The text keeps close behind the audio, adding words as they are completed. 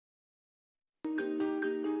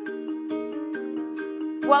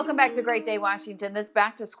Welcome back to Great Day Washington. This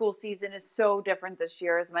back to school season is so different this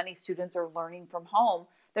year as many students are learning from home.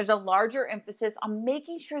 There's a larger emphasis on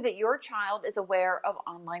making sure that your child is aware of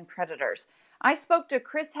online predators. I spoke to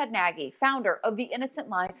Chris Hadnagy, founder of the Innocent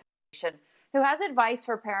Lives Foundation, who has advice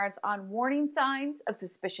for parents on warning signs of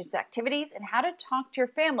suspicious activities and how to talk to your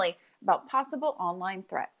family about possible online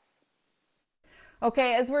threats.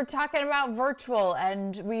 Okay, as we're talking about virtual,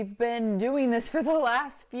 and we've been doing this for the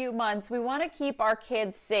last few months, we want to keep our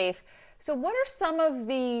kids safe. So what are some of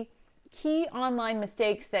the key online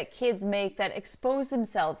mistakes that kids make that expose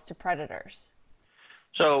themselves to predators?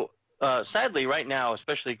 So sadly, right now,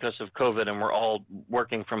 especially because of COVID and we're all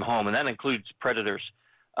working from home, and that includes predators,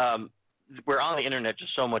 we're on the internet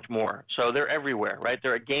just so much more. So they're everywhere, right?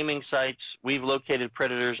 They're at gaming sites. We've located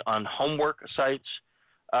predators on homework sites.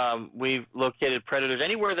 We've located predators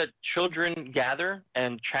anywhere that children gather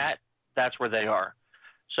and chat. That's where they are.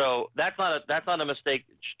 So that's not a mistake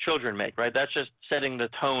children make, right? That's just setting the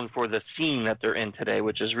tone for the scene that they're in today,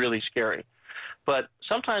 which is really scary. But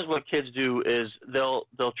sometimes what kids do is they'll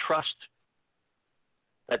trust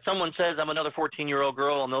that someone says, I'm another 14-year-old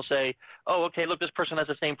girl, and they'll say, oh, okay, look, this person has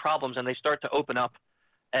the same problems, and they start to open up.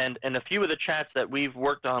 And a few of the chats that we've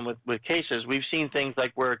worked on with cases, we've seen things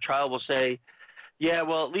like where a child will say, yeah,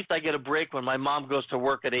 well, at least I get a break when my mom goes to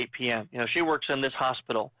work at 8 p.m. You know, she works in this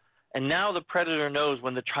hospital. And now the predator knows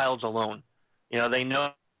when the child's alone. You know, they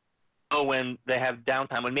know when they have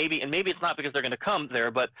downtime. And maybe it's not because they're going to come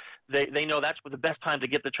there, but they know that's the best time to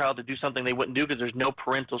get the child to do something they wouldn't do because there's no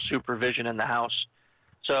parental supervision in the house.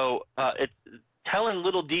 So it's telling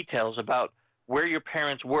little details about where your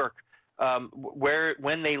parents work,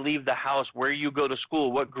 when they leave the house, where you go to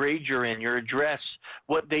school, what grade you're in, your address,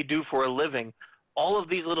 what they do for a living. All of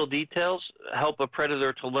these little details help a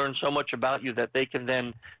predator to learn so much about you that they can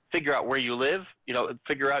then figure out where you live, you know,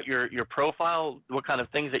 figure out your profile, what kind of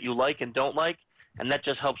things that you like and don't like, and that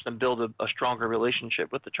just helps them build a stronger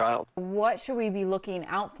relationship with the child. What should we be looking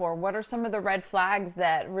out for? What are some of the red flags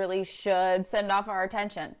that really should send off our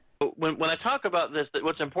attention? When I talk about this,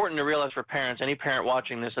 what's important to realize for parents, any parent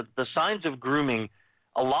watching this, that the signs of grooming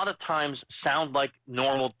a lot of times sound like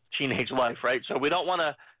normal teenage life, right? So we don't want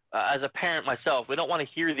to, as a parent myself, we don't want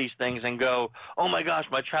to hear these things and go, oh my gosh,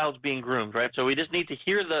 my child's being groomed, right? So we just need to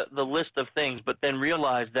hear the list of things, but then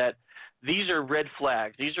realize that these are red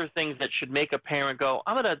flags. These are things that should make a parent go,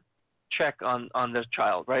 I'm going to check on this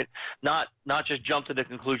child, right? Not just jump to the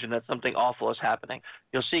conclusion that something awful is happening.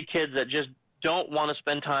 You'll see kids that just don't want to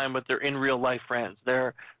spend time with their in real life friends.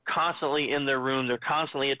 They're constantly in their room. They're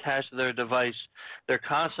constantly attached to their device. They're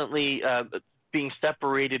constantly being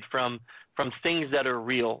separated from things that are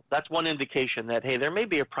real. That's one indication that, hey, there may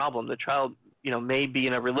be a problem. The child, you know, may be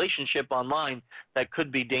in a relationship online that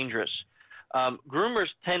could be dangerous. Groomers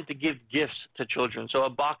tend to give gifts to children. So a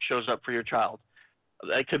box shows up for your child.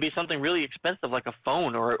 It could be something really expensive like a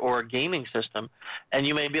phone or a gaming system. And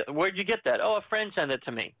you may be, where'd you get that? Oh, a friend sent it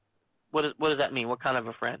to me. What does that mean? What kind of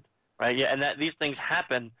a friend, right? Yeah, and these things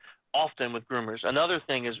happen often with groomers. Another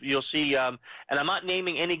thing is you'll see, and I'm not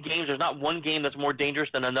naming any games. There's not one game that's more dangerous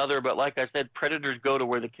than another, but like I said, predators go to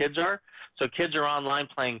where the kids are. So kids are online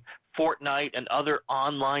playing Fortnite and other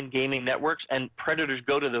online gaming networks, and predators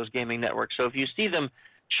go to those gaming networks. So if you see them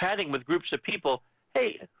chatting with groups of people,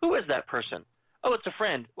 hey, who is that person? Oh, it's a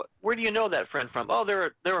friend. Where do you know that friend from? Oh,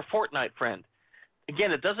 they're a Fortnite friend.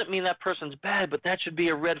 Again, it doesn't mean that person's bad, but that should be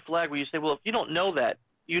a red flag where you say, well, if you don't know that,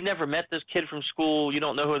 you never met this kid from school, you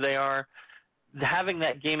don't know who they are, having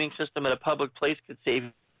that gaming system at a public place could save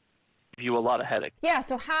you a lot of headache. Yeah,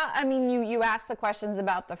 so how, I mean, you asked the questions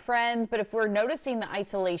about the friends, but if we're noticing the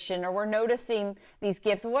isolation or we're noticing these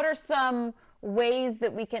gifts, what are some ways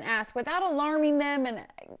that we can ask without alarming them and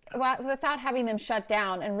without having them shut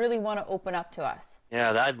down and really want to open up to us?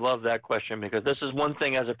 Yeah, I'd love that question because this is one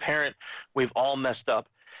thing as a parent we've all messed up.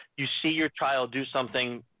 You see your child do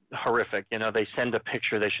something horrific. You know, they send a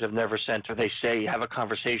picture they should have never sent, or they say, have a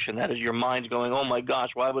conversation that is your mind's going, oh my gosh,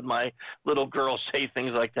 why would my little girl say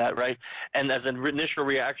things like that, right? And as an initial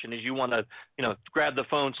reaction is you want to, you know, grab the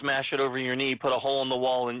phone, smash it over your knee, put a hole in the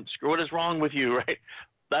wall and screw, what is wrong with you, right?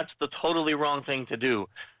 That's the totally wrong thing to do.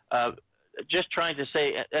 Just trying to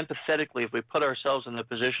say empathetically, if we put ourselves in the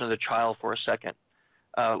position of the child for a second,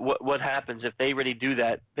 what happens if they really do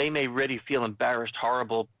that? They may really feel embarrassed,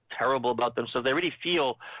 horrible, terrible about themselves. They really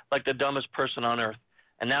feel like the dumbest person on earth.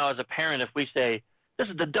 And now as a parent, if we say, this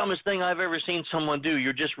is the dumbest thing I've ever seen someone do,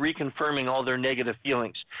 you're just reconfirming all their negative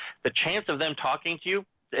feelings. The chance of them talking to you,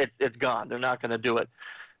 it's gone. They're not going to do it.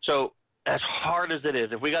 So as hard as it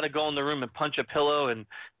is, if we got to go in the room and punch a pillow and,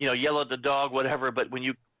 you know, yell at the dog, whatever, but when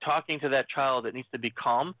you talking to that child, it needs to be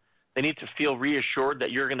calm. They need to feel reassured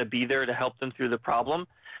that you're going to be there to help them through the problem.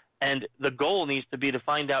 And the goal needs to be to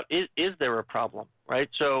find out, is there a problem, right?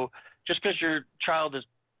 So just because your child is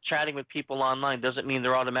chatting with people online doesn't mean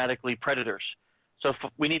they're automatically predators. So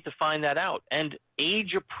we need to find that out. And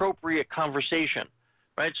age-appropriate conversation,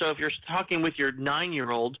 right? So if you're talking with your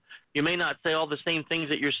 9-year-old, you may not say all the same things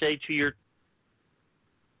that you say to your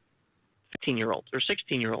 15-year-old or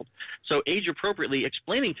 16-year-old. So age-appropriately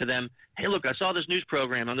explaining to them, hey, look, I saw this news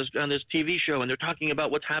program on this TV show, and they're talking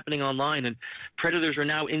about what's happening online, and predators are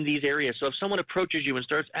now in these areas. So if someone approaches you and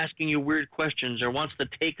starts asking you weird questions or wants to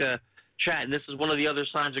take a chat, and this is one of the other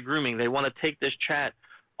signs of grooming, they want to take this chat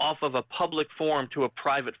off of a public forum to a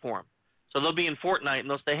private forum. So they'll be in Fortnite, and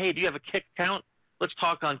they'll say, hey, do you have a Kick account? Let's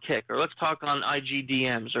talk on Kick, or let's talk on IG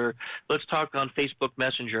DMs, or let's talk on Facebook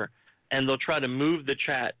Messenger. And they'll try to move the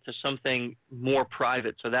chat to something more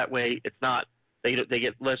private, so that way it's not, they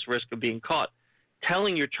get less risk of being caught.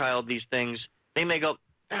 Telling your child these things, they may go,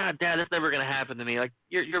 Dad, that's never going to happen to me. Like,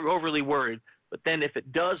 you're overly worried. But then if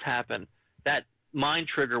it does happen, that mind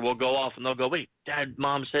trigger will go off, and they'll go, wait, Dad,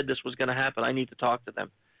 Mom said this was going to happen. I need to talk to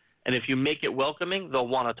them. And if you make it welcoming, they'll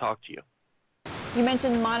want to talk to you. You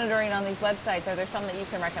mentioned monitoring on these websites. Are there some that you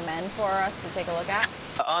can recommend for us to take a look at?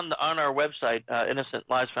 On our website,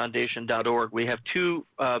 InnocentLiesFoundation.org, we have 2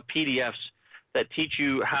 PDFs that teach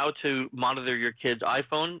you how to monitor your kids'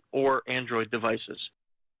 iPhone or Android devices.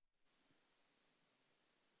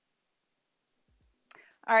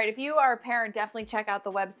 All right, if you are a parent, definitely check out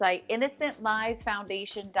the website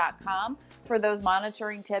InnocentLiesFoundation.com for those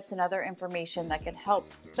monitoring tips and other information that can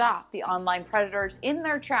help stop the online predators in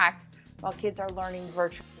their tracks while kids are learning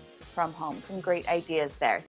virtually from home. Some great ideas there.